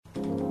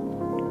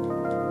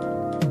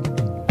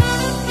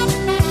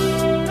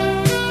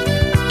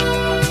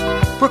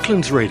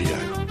Brooklands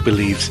Radio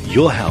believes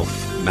your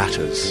health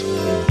matters.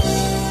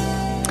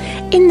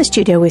 In the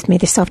studio with me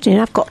this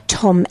afternoon, I've got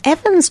Tom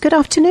Evans. Good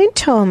afternoon,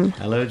 Tom.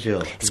 Hello,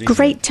 Jill. It's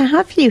great to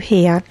have you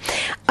here.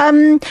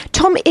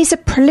 Tom is a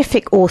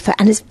prolific author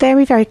and has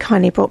very, very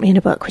kindly brought me in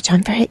a book, which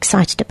I'm very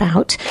excited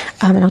about.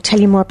 And I'll tell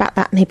you more about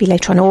that maybe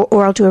later on,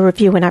 or I'll do a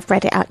review when I've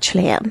read it,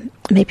 actually,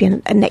 maybe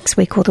next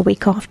week or the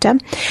week after.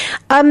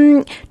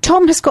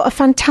 Tom has got a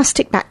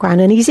fantastic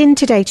background, and he's in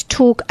today to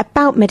talk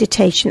about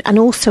meditation and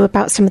also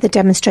about some of the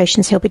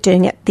demonstrations he'll be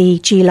doing at the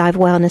G Live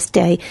Wellness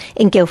Day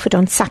in Guildford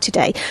on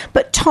Saturday.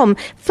 But Tom,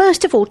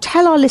 first of all,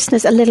 tell our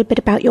listeners a little bit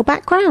about your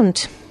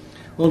background.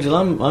 Well, Jill,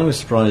 I'm as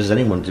surprised as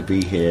anyone to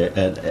be here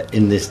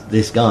in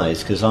this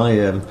guise, because I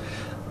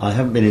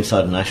haven't been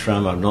inside an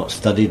ashram. I've not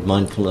studied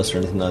mindfulness or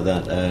anything like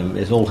that.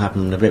 It's all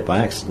happened a bit by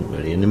accident,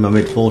 really. And in my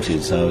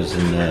mid-40s, I was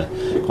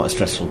in quite a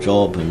stressful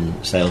job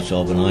and sales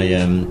job, and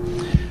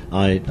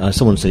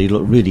someone said, "You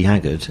look really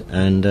haggard,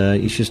 and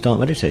you should start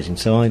meditating."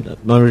 So I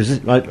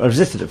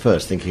resisted at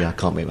first, thinking I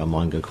can't make my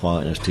mind go quiet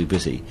and I was too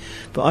busy.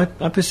 But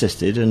I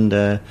persisted, and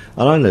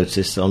I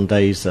noticed on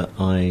days that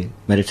I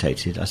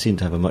meditated, I seemed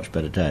to have a much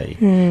better day.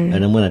 And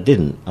then when I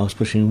didn't, I was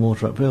pushing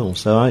water uphill.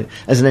 So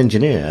as an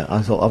engineer, I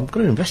thought, I'm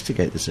going to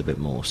investigate this a bit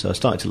more. So I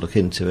started to look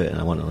into it,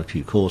 and I went on a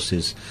few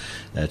courses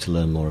to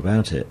learn more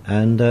about it.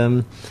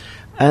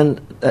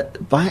 And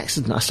by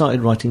accident, I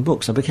started writing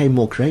books. I became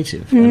more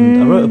creative,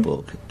 and I wrote a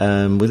book.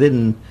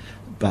 Within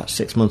about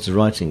 6 months of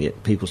writing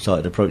it, people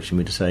started approaching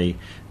me to say,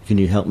 "Can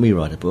you help me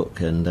write a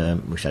book?" And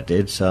which I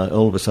did. So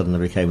all of a sudden, I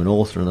became an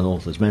author and an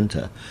author's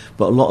mentor.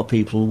 But a lot of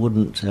people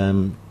wouldn't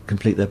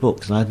complete their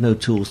books, and I had no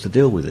tools to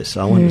deal with this.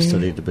 So I went and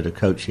studied a bit of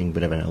coaching, a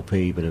bit of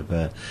NLP, a bit of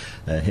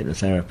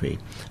hypnotherapy,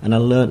 and I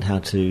learned how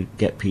to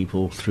get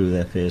people through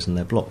their fears and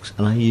their blocks.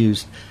 And I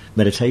used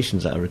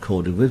meditations that I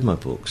recorded with my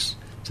books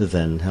to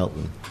then help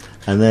them.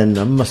 And then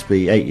it must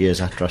be 8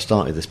 years after I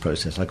started this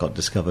process, I got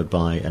discovered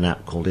by an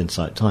app called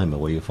Insight Timer,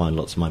 where you find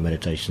lots of my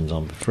meditations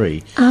on for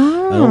free.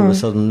 And all of a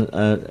sudden,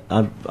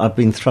 I've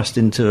been thrust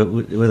into it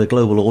with a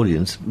global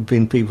audience,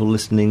 been people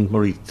listening,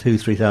 probably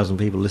 2,000-3,000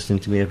 people listening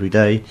to me every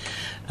day,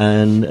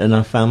 and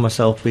I found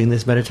myself being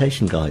this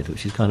meditation guide,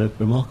 which is kind of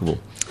remarkable.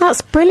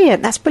 That's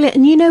brilliant. That's brilliant.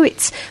 And you know,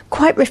 it's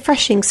quite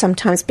refreshing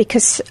sometimes,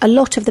 because a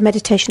lot of the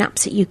meditation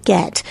apps that you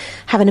get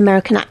have an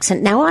American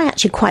accent. Now, I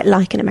actually quite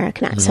like an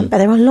American accent, but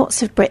there are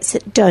lots of Brits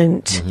that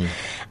don't.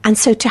 And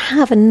so to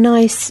have a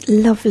nice,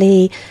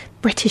 lovely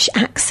British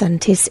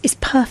accent is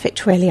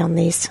perfect, really, on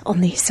these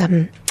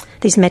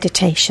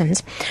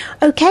meditations.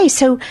 Okay,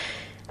 so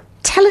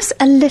tell us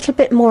a little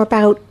bit more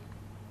about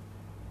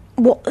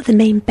what are the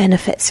main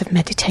benefits of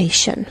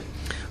meditation.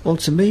 Well,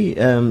 to me,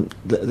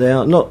 they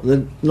are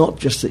not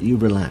just that you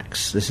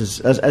relax. This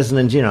is as an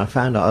engineer, I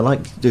found out I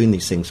like doing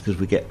these things because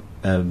we get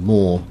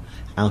more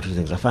out of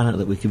things. I found out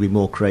that we can be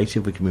more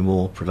creative, we can be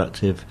more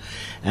productive,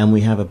 and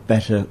we have a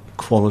better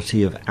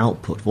quality of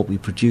output. What we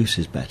produce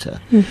is better.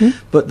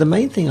 But the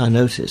main thing I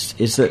noticed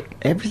is that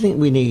everything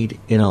we need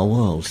in our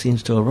world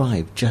seems to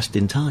arrive just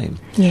in time.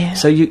 Yeah.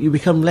 So you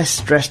become less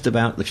stressed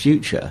about the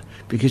future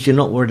because you're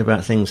not worried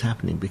about things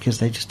happening, because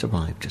they just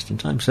arrive just in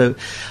time. So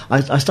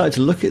I started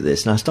to look at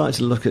this, and I started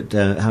to look at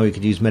how we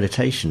could use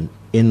meditation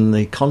in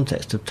the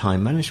context of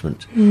time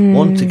management.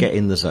 One, to get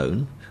in the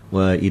zone,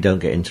 where you don't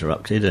get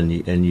interrupted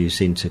and you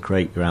seem to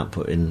create your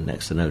output in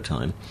next to no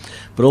time,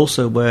 but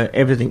also where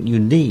everything you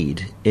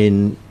need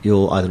in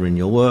either in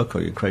your work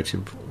or your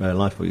creative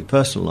life or your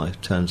personal life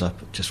turns up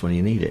just when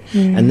you need it.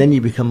 And then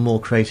you become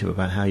more creative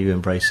about how you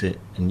embrace it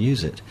and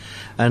use it.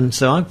 And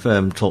so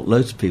I've taught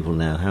loads of people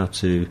now how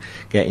to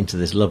get into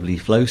this lovely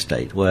flow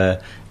state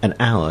where an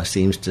hour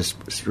seems to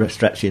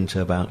stretch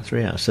into about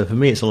 3 hours. So for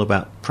me, it's all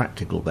about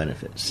practical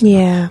benefits.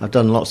 Yeah. I've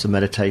done lots of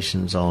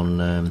meditations on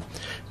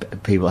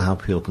how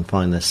people can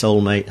find their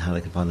soulmate, how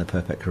they can find their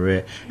perfect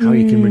career, how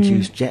you can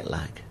reduce jet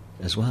lag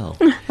as well.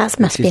 That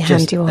must be a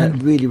handy one.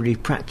 Really, really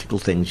practical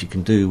things you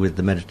can do with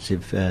the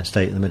meditative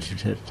state and the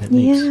meditative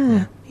techniques.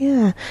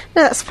 Yeah.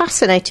 No, that's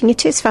fascinating.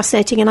 It is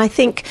fascinating, and I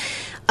think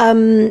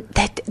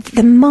that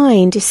the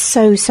mind is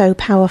so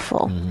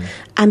powerful,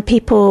 and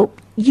people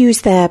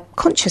use their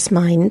conscious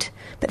mind,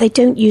 but they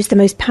don't use the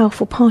most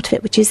powerful part of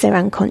it, which is their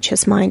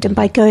unconscious mind. And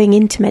by going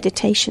into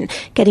meditation,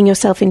 getting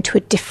yourself into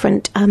a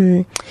different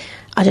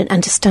I don't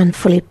understand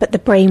fully, but the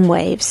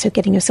brainwaves, so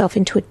getting yourself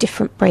into a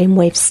different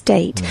brainwave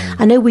state.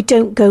 I know we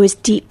don't go as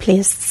deeply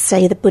as,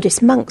 say, the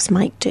Buddhist monks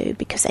might do,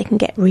 because they can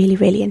get really,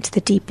 really into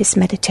the deepest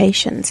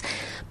meditations.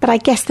 But I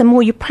guess the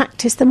more you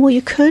practice, the more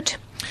you could.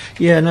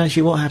 Yeah, and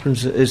actually what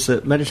happens is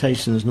that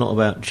meditation is not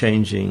about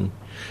changing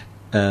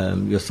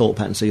your thought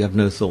pattern so you have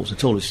no thoughts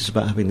at all. It's just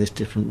about having this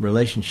different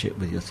relationship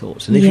with your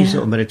thoughts. And if you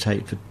sort of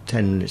meditate for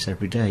 10 minutes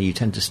every day, you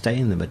tend to stay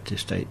in the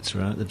meditative state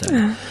throughout the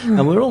day.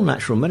 And we're all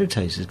natural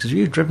meditators, because if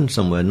you've driven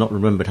somewhere and not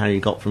remembered how you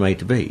got from A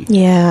to B,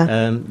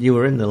 you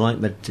were in the light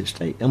meditative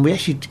state. And we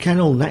actually can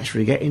all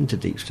naturally get into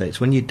deep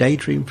states. When you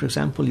daydream, for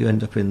example, you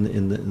end up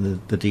in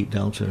the deep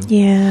delta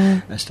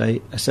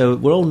state. So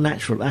we're all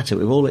natural at it.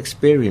 We've all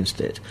experienced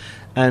it.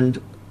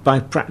 And by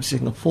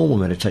practicing a formal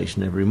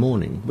meditation every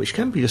morning, which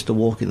can be just a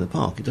walk in the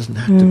park. It doesn't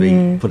have to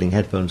be putting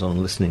headphones on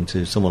and listening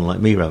to someone like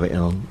me rub it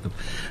on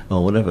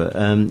or whatever.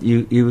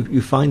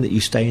 You find that you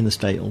stay in the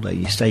state all day.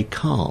 You stay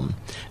calm.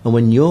 And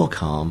when you're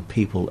calm,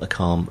 people are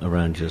calm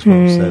around you as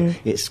well. So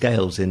it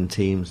scales in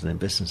teams and in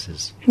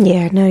businesses.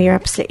 Yeah, no, you're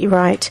absolutely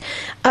right.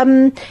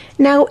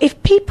 Now,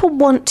 if people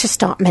want to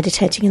start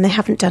meditating and they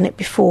haven't done it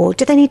before,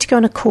 do they need to go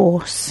on a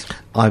course?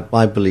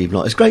 I believe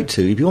not. It's great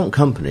too. If you want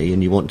company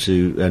and you want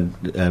to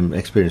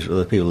experience with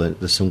other people,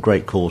 there's some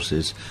great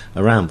courses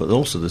around, but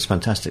also there's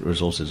fantastic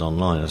resources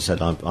online. As I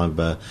said,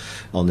 I'm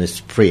on this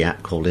free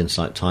app called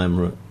Insight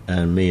Timer,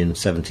 and me and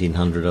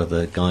 1,700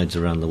 other guides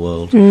around the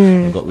world.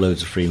 I've got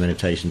loads of free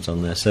meditations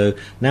on there. So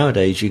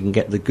nowadays you can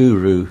get the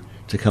guru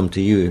to come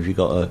to you. If you've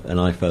got an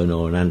iPhone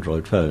or an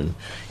Android phone,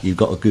 you've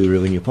got a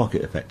guru in your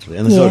pocket effectively.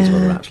 And there's loads of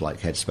other apps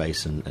like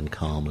Headspace and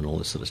Calm and all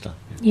this sort of stuff.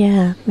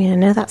 Yeah,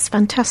 no, that's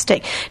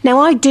fantastic. Now,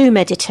 I do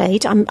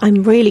meditate.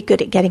 I'm really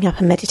good at getting up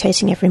and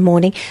meditating every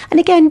morning. And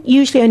again,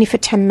 usually only for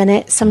 10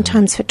 minutes,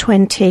 sometimes for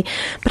 20.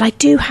 But I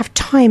do have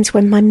times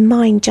when my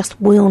mind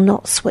just will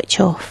not switch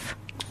off.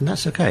 And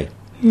that's okay.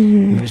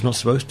 It's not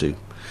supposed to.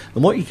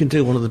 And what you can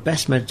do, one of the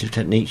best meditative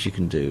techniques you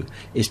can do,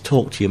 is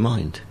talk to your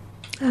mind.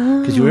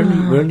 Because we're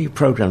only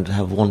programmed to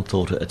have one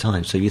thought at a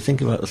time. So you think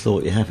about the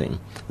thought you're having,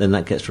 then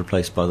that gets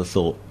replaced by the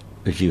thought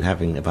of you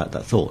having about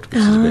that thought, which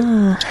is a bit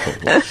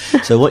difficult.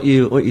 So what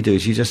you do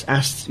is you just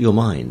ask your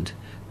mind,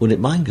 would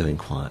it mind going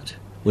quiet?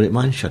 Would it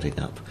mind shutting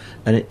up?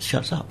 And it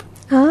shuts up.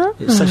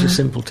 It's such a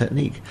simple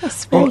technique.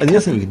 And the other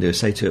thing you can do is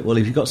say to it, well,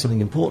 if you've got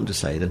something important to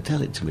say, then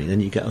tell it to me.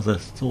 Then you get other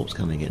thoughts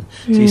coming in.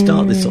 So you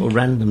start this sort of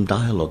random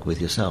dialogue with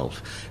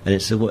yourself. And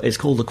it's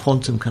called the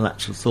quantum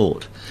collapse of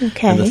thought.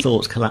 Okay. And the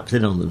thoughts collapse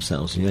in on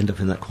themselves and you end up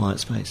in that quiet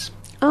space.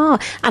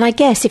 And I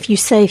guess if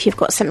you've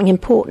got something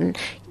important,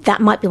 that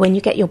might be when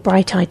you get your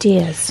bright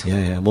ideas.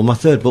 Yeah. Well, my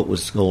third book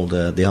was called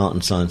The Art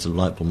and Science of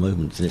Light Bulb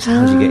Moments, and it's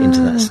how do you get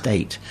into that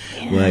state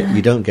where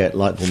you don't get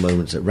light bulb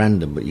moments at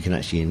random, but you can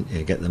actually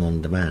get them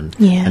on demand.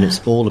 Yeah. And it's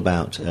all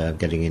about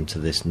getting into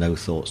this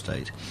no-thought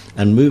state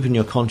and moving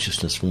your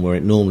consciousness from where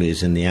it normally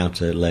is in the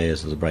outer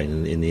layers of the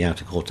brain, in the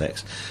outer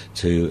cortex,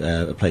 to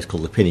a place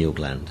called the pineal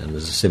gland. And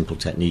there's a simple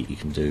technique you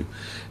can do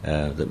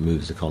that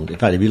moves the consciousness. In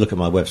fact, if you look at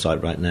my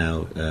website right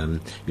now,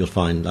 you'll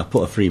find I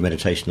put a free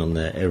meditation on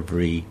there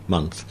every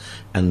month.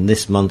 And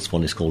this month's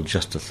one is called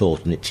Just a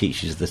Thought, and it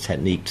teaches the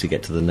technique to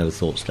get to the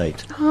no-thought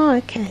state.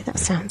 Okay, that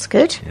sounds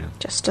good. Yeah.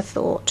 Just a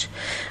thought.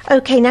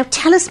 Okay, now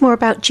tell us more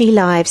about G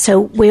Live.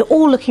 So we're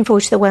all looking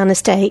forward to the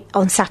Wellness Day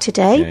on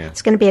Saturday. Yeah.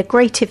 It's going to be a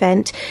great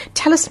event.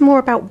 Tell us more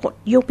about what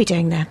you'll be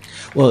doing there.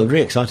 Well,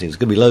 really exciting. There's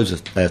going to be loads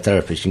of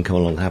therapists. You can come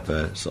along and have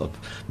a sort of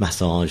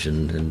massage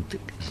and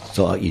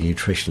sort out your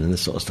nutrition and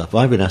this sort of stuff.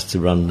 I've been asked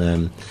to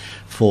run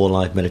 4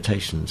 live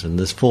meditations, and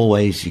there's 4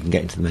 ways you can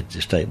get into the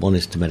meditative state. One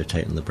is to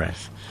meditate on the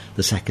breath.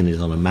 The second is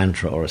on a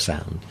mantra or a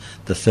sound.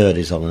 The third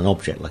is on an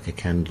object like a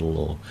candle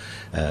or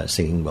a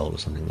singing bowl or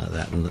something like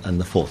that. And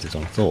the fourth is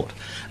on thought.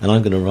 And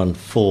I'm going to run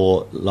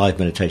 4 live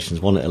meditations,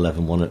 one at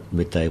 11, one at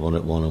midday, one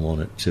at 1 and one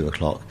at 2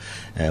 o'clock,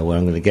 where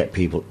I'm going to get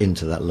people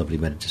into that lovely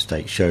meditative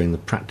state, showing the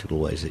practical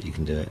ways that you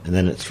can do it. And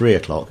then at 3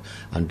 o'clock,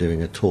 I'm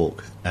doing a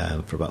talk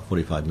for about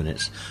 45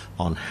 minutes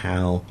on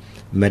how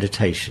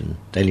meditation,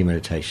 daily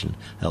meditation,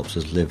 helps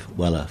us live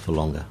weller for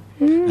longer.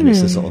 And it's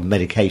a sort of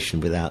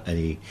medication with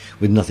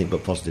nothing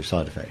but positive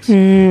side effects.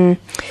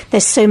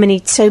 There's so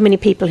many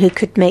people who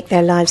could make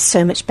their lives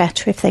so much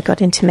better if they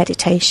got into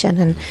meditation.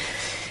 And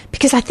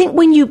because I think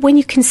when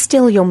you can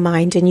still your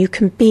mind and you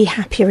can be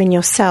happier in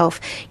yourself,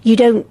 you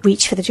don't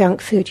reach for the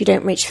junk food, you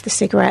don't reach for the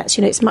cigarettes.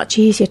 It's much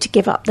easier to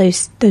give up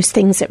those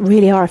things that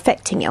really are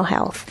affecting your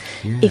health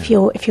if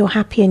you're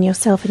happy in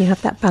yourself and you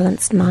have that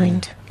balanced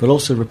mind. But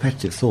also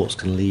repetitive thoughts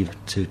can lead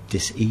to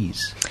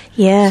dis-ease.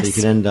 Yes. So you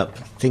can end up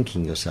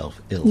thinking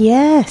yourself ill.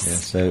 Yes. Yeah,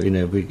 so,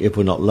 if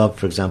we're not loved,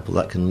 for example,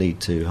 that can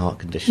lead to heart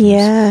conditions.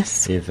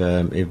 Yes. If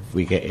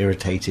we get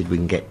irritated, we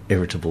can get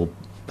irritable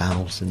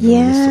bowel syndrome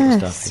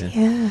and this sort of stuff.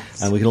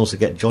 Yes. And we can also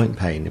get joint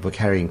pain. If we're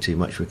carrying too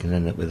much, we can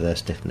end up with a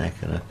stiff neck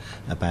and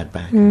a bad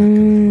back.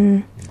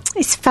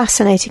 It's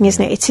fascinating,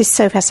 isn't it? It is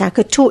so fascinating. I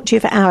could talk to you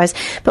for hours,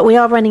 but we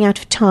are running out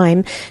of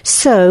time.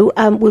 So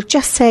we'll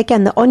just say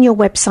again that on your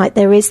website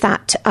there is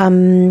that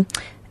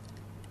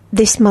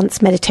this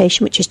month's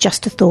meditation, which is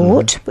Just a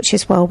Thought, which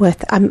is well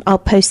worth. I'll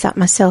post that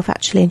myself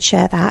actually and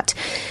share that.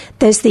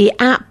 There's the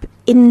app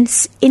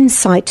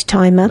Insight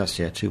Timer. That's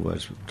 2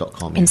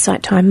 words.com.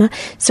 Insight Timer.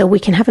 So we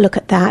can have a look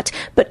at that.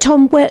 But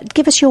Tom,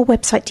 give us your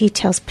website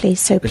details,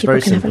 please, so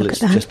people can have a look at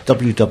that. It's just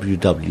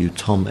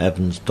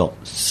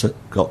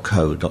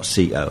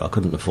www.tomevans.co.co. I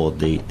couldn't afford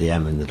the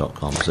M in the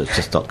 .com, so it's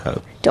just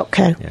 .co.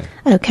 .co. Yeah.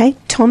 Okay,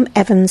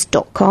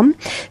 tomevans.com.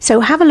 So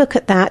have a look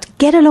at that.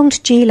 Get along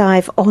to G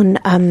Live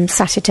on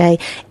Saturday.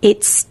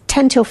 It's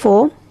 10 till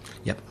 4.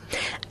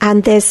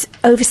 And there's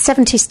over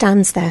 70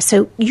 stands there,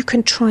 so you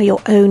can try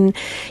you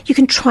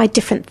can try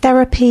different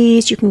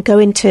therapies, you can go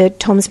into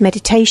Tom's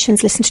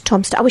meditations, listen to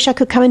Tom's. I wish I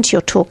could come into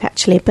your talk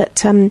actually,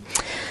 but I'm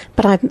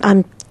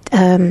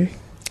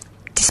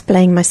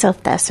displaying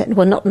myself there. So,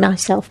 well, not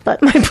myself,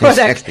 but my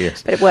product.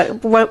 Yes.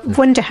 But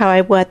wonder how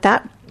I word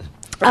that.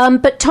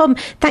 But Tom,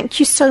 thank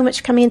you so much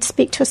for coming in to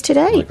speak to us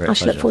today. I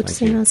shall look forward to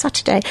seeing you on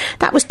Saturday.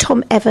 That was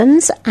Tom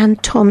Evans,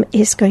 and Tom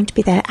is going to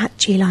be there at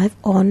G Live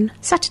on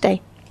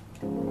Saturday.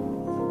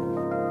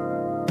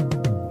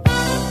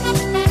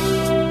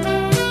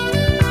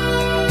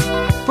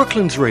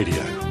 Brooklands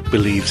Radio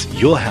believes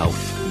your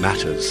health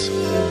matters.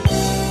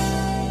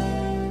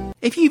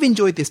 If you've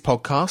enjoyed this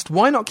podcast,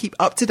 why not keep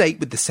up to date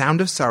with the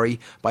sound of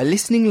Surrey by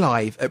listening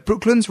live at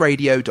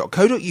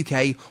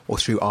brooklandsradio.co.uk or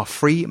through our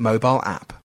free mobile app.